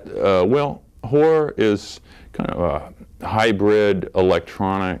about? That well, Horror is kind of a hybrid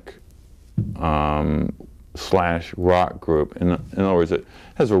electronic slash rock group. In other words, it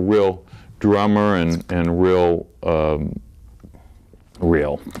has a real drummer and real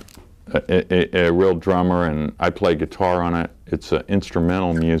drummer, and I play guitar on it. It's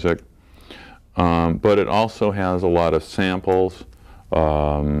instrumental music, but it also has a lot of samples,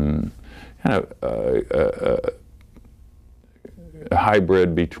 kind of a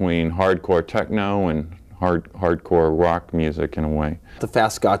hybrid between hardcore techno and hardcore rock music in a way. The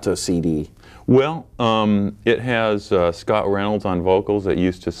Fast Gato CD. Well, it has Scott Reynolds on vocals that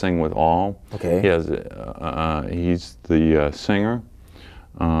used to sing with All. Okay. He's the singer.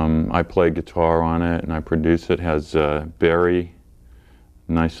 I play guitar on it and I produce it. It has Barry,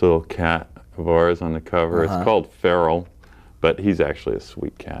 nice little cat of ours on the cover. It's called Feral, but he's actually a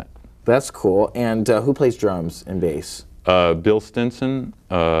sweet cat. That's cool. And who plays drums and bass? Bill Stinson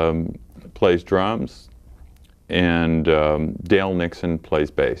plays drums, and Dale Nixon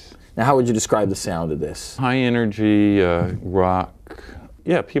plays bass. Now, how would you describe the sound of this? High energy rock.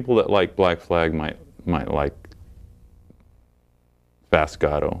 Yeah, people that like Black Flag might like Fast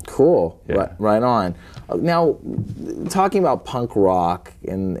Gato. Cool. Yeah. Right on. Now, talking about punk rock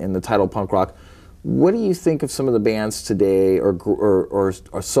and the title punk rock, what do you think of some of the bands today or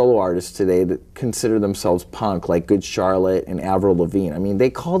solo artists today that consider themselves punk, like Good Charlotte and Avril Lavigne? I mean, they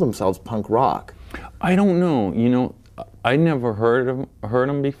call themselves punk rock. I don't know. You know, I never heard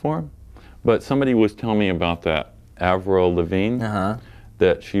them before, but somebody was telling me about that Avril Lavigne.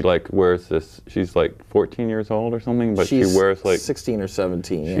 That she like wears this. She's like 14 years old or something, but she wears like 16 or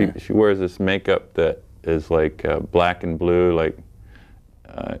 17. She wears this makeup that is like black and blue, like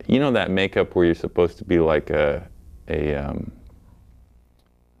you know that makeup where you're supposed to be like a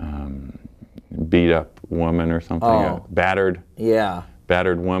beat up woman or something, a battered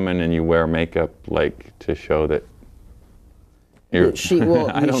woman, and you wear makeup like to show that. I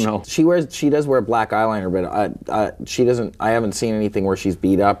don't know. She does wear black eyeliner, but she doesn't. I haven't seen anything where she's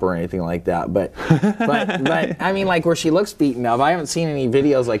beat up or anything like that. But I mean, like where she looks beaten up. I haven't seen any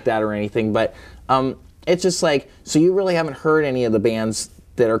videos like that or anything. But it's just like, so you really haven't heard any of the bands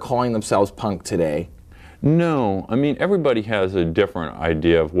that are calling themselves punk today? No, I mean everybody has a different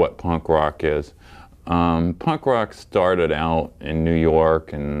idea of what punk rock is. Punk rock started out in New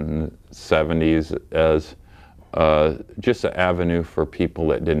York in the 70s as just an avenue for people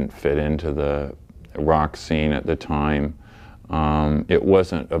that didn't fit into the rock scene at the time. It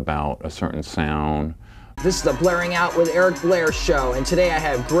wasn't about a certain sound. This is the Blairing Out with Eric Blair show, and today I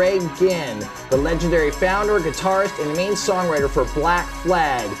have Greg Ginn, the legendary founder, guitarist, and main songwriter for Black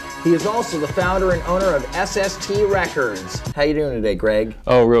Flag. He is also the founder and owner of SST Records. How you doing today, Greg?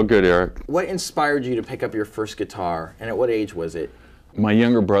 Oh, real good, Eric. What inspired you to pick up your first guitar, and at what age was it? My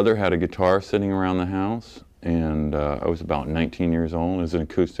younger brother had a guitar sitting around the house, and I was about 19 years old. It was an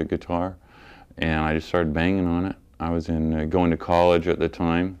acoustic guitar, and I just started banging on it. I was going to college at the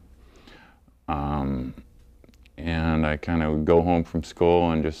time, and I kind of would go home from school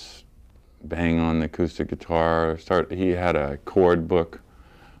and just bang on the acoustic guitar. He had a chord book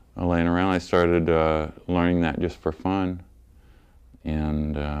laying around. I started learning that just for fun,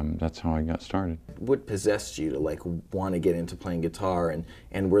 and that's how I got started. What possessed you to like want to get into playing guitar,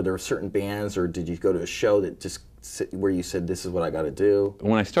 and were there certain bands, or did you go to a show that just where you said this is what I got to do?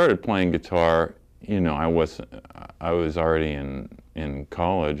 When I started playing guitar, you know, I was already in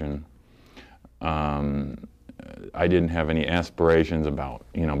college, and I didn't have any aspirations about,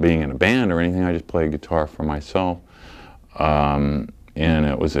 you know, being in a band or anything. I just played guitar for myself, and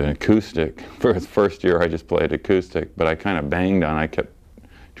it was an acoustic. For the first year, I just played acoustic, but I kind of banged on it. I kept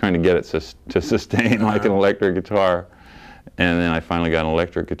trying to get it to sustain like an electric guitar, and then I finally got an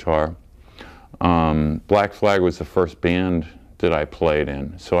electric guitar. Black Flag was the first band that I played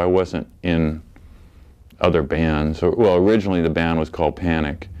in, so I wasn't in other bands. Well, originally the band was called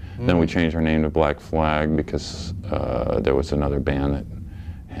Panic. Then we changed our name to Black Flag because there was another band that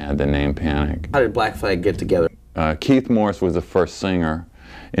had the name Panic. How did Black Flag get together? Keith Morris was the first singer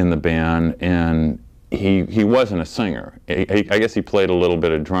in the band, and he wasn't a singer. I guess he played a little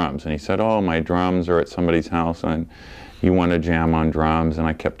bit of drums, and he said, "Oh, my drums are at somebody's house, and you want to jam on drums?" And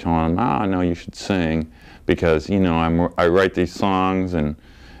I kept telling him, "Ah, no, you should sing, because I write these songs." And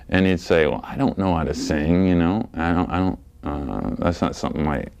he'd say, "Well, I don't know how to sing, I don't. That's not something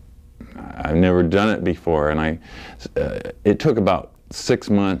I've never done it before." And it took about 6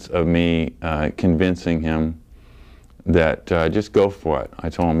 months of me convincing him that just go for it. I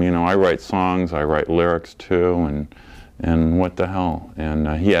told him, I write songs, I write lyrics too, and what the hell. And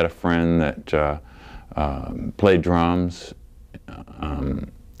he had a friend that played drums.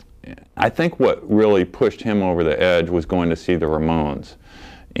 I think what really pushed him over the edge was going to see the Ramones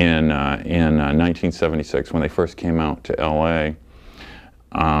in 1976 when they first came out to LA.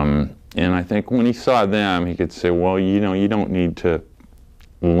 And I think when he saw them, he could say, well, you don't need to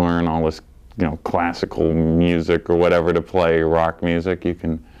learn all this classical music or whatever to play rock music. You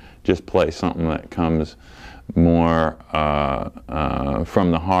can just play something that comes more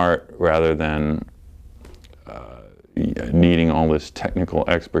from the heart rather than needing all this technical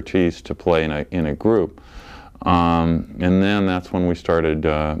expertise to play in a group. And then that's when we started,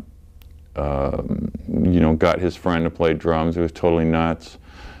 got his friend to play drums. It was totally nuts.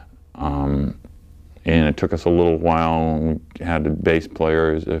 And it took us a little while. We had a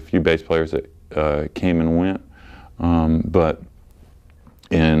few bass players that came and went. But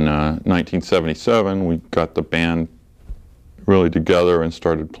in 1977, we got the band really together and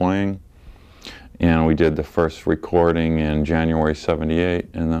started playing. And we did the first recording in January '78,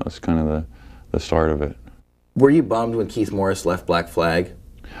 and that was kind of the start of it. Were you bummed when Keith Morris left Black Flag?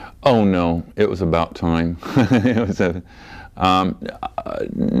 Oh no, it was about time. It was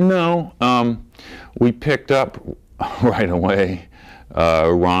no. We picked up right away.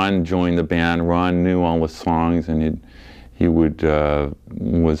 Ron joined the band. Ron knew all the songs, and he was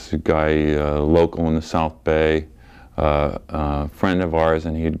a guy local in the South Bay, a friend of ours,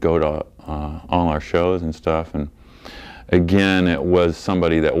 and he'd go to all our shows and stuff. And again, it was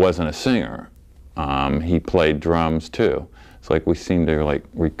somebody that wasn't a singer. He played drums too. It's like we seemed to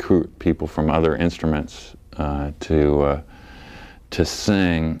recruit people from other instruments to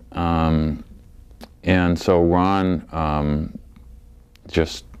sing. And so Ron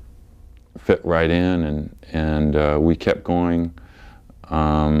just fit right in, and we kept going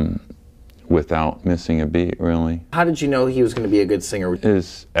without missing a beat, really. How did you know he was going to be a good singer?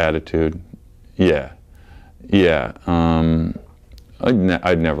 His attitude, yeah.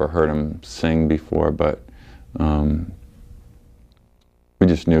 I'd never heard him sing before, but we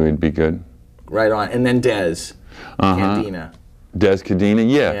just knew he'd be good. Right on. And then Dez Cadena. Dez Cadena,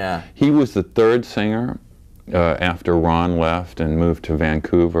 yeah. He was the third singer after Ron left and moved to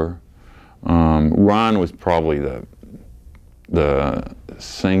Vancouver. Ron was probably the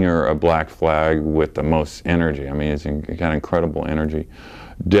singer of Black Flag with the most energy. I mean, he got incredible energy.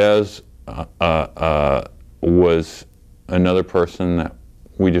 Dez was another person that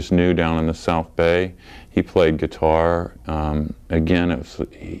we just knew down in the South Bay. He played guitar. Again,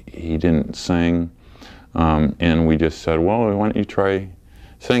 he didn't sing. And we just said, well, why don't you try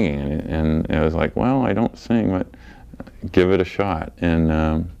singing? And it was like, well, I don't sing, but give it a shot.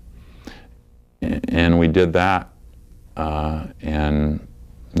 And we did that. And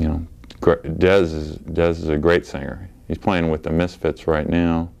Dez is a great singer. He's playing with the Misfits right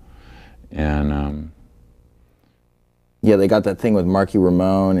now. And yeah, they got that thing with Marky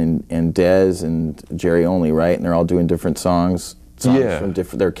Ramone and Dez and Jerry Only, right? And they're all doing different songs from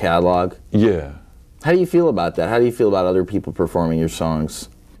their catalog. Yeah. How do you feel about that? How do you feel about other people performing your songs?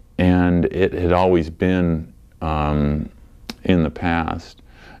 And it had always been in the past,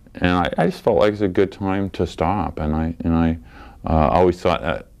 and I just felt like it was a good time to stop. And I always thought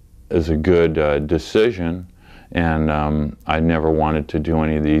that was a good decision. And I never wanted to do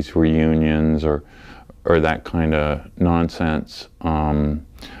any of these reunions or that kind of nonsense.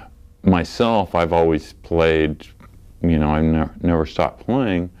 Myself, I've always played. I've never stopped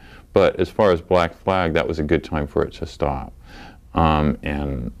playing. But as far as Black Flag, that was a good time for it to stop.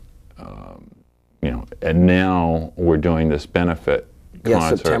 And now we're doing this benefit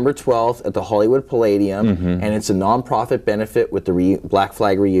concert. September 12th at the Hollywood Palladium, and it's a nonprofit benefit with the Black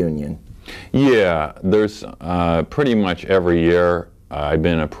Flag reunion. Yeah, there's pretty much every year I've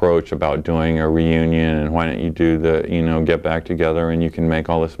been approached about doing a reunion, and why don't you do get back together and you can make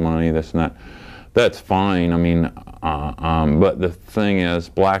all this money, this and that. That's fine. I mean, but the thing is,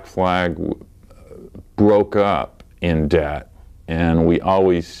 Black Flag broke up in debt, and we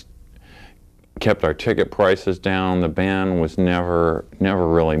always kept our ticket prices down. The band was never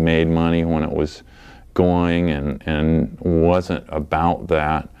really made money when it was going and wasn't about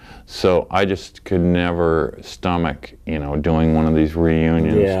that. So I just could never stomach, you know, doing one of these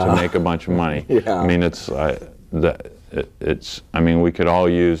reunions to make a bunch of money. I mean, I mean, we could all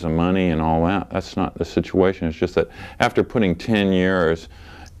use the money and all that. That's not the situation. It's just that after putting 10 years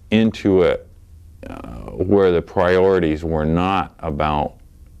into it, where the priorities were not about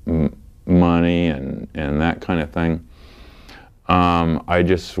money and that kind of thing, I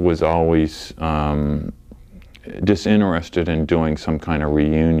just was always disinterested in doing some kind of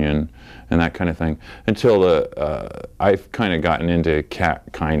reunion and that kind of thing until I've kind of gotten into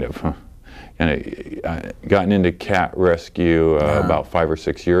cat rescue about 5 or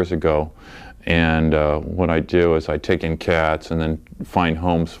 6 years ago. And what I do is I take in cats and then find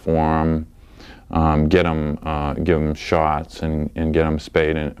homes for them, give them shots and get them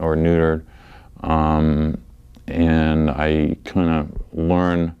spayed or neutered. And I kind of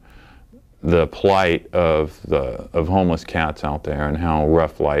learn the plight of homeless cats out there and how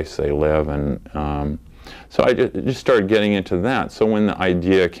rough lives they live, and so I just started getting into that. So when the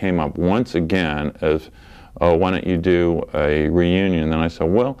idea came up once again as, oh, why don't you do a reunion, then I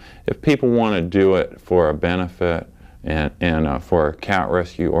said, well, if people want to do it for a benefit and for cat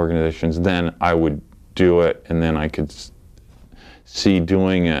rescue organizations, then I would do it, and then I could see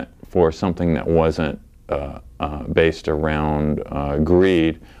doing it for something that wasn't based around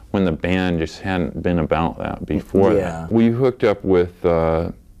greed, when the band just hadn't been about that before. We hooked up with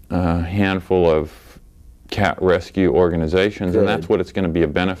a handful of cat rescue organizations, and that's what it's going to be a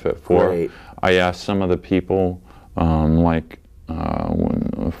benefit for. I asked some of the people, like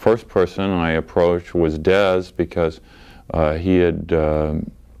the first person I approached was Des, because he had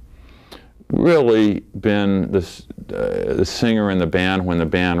really been the singer in the band when the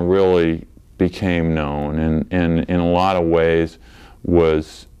band really became known, and in a lot of ways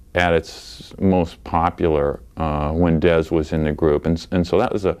was at its most popular when Des was in the group, and so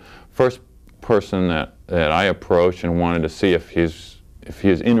that was the first person that I approached and wanted to see if he was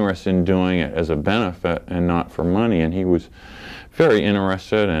interested in doing it as a benefit and not for money, and he was very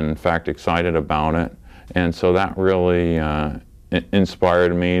interested and in fact excited about it, and so that really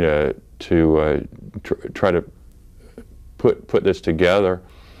inspired me to try to put this together.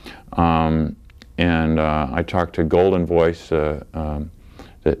 And I talked to Golden Voice,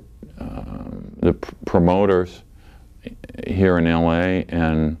 the promoters here in LA,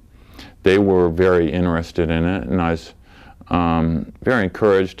 and they were very interested in it, and I was very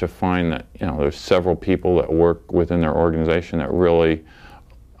encouraged to find that, you know, there's several people that work within their organization that really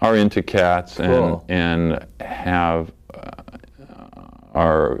are into cats and have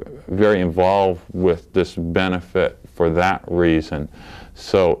are very involved with this benefit for that reason.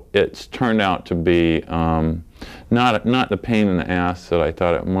 So it's turned out to be not the pain in the ass that I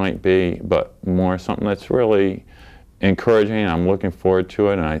thought it might be, but more something that's really encouraging. I'm looking forward to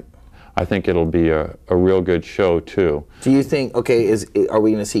it, and I think it'll be a real good show too. Do you think, okay, are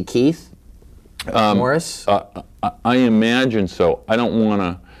we going to see Keith Morris? I imagine so. I don't want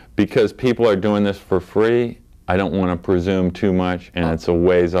to, because people are doing this for free, I don't want to presume too much, and it's a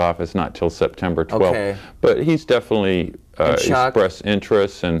ways off. It's not till September 12th. But he's definitely expressed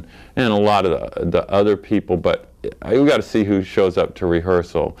interest, and a lot of the other people. But we got to see who shows up to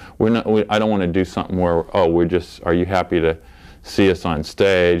rehearsal. I don't want to do something where, oh, are you happy to see us on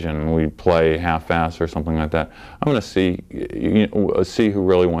stage and we play half-ass or something like that. I'm going to see who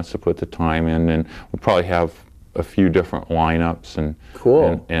really wants to put the time in, and we'll probably have a few different lineups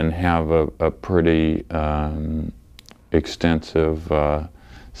and have a pretty extensive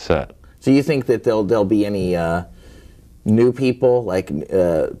set. Do you think that there'll be any new people, like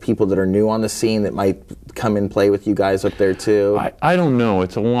people that are new on the scene that might come and play with you guys up there too? I don't know.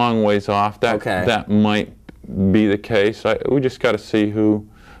 It's a long ways off. That might be the case. We just got to see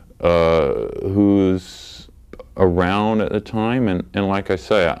who's around at the time, and like I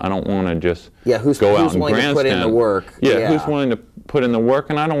say, I don't want to just go out and grandstand. Who's willing to put in the work? Who's willing to put in the work,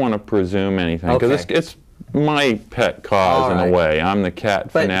 and I don't want to presume anything, because it's my pet cause in a way. I'm the cat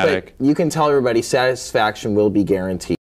fanatic. But you can tell everybody satisfaction will be guaranteed.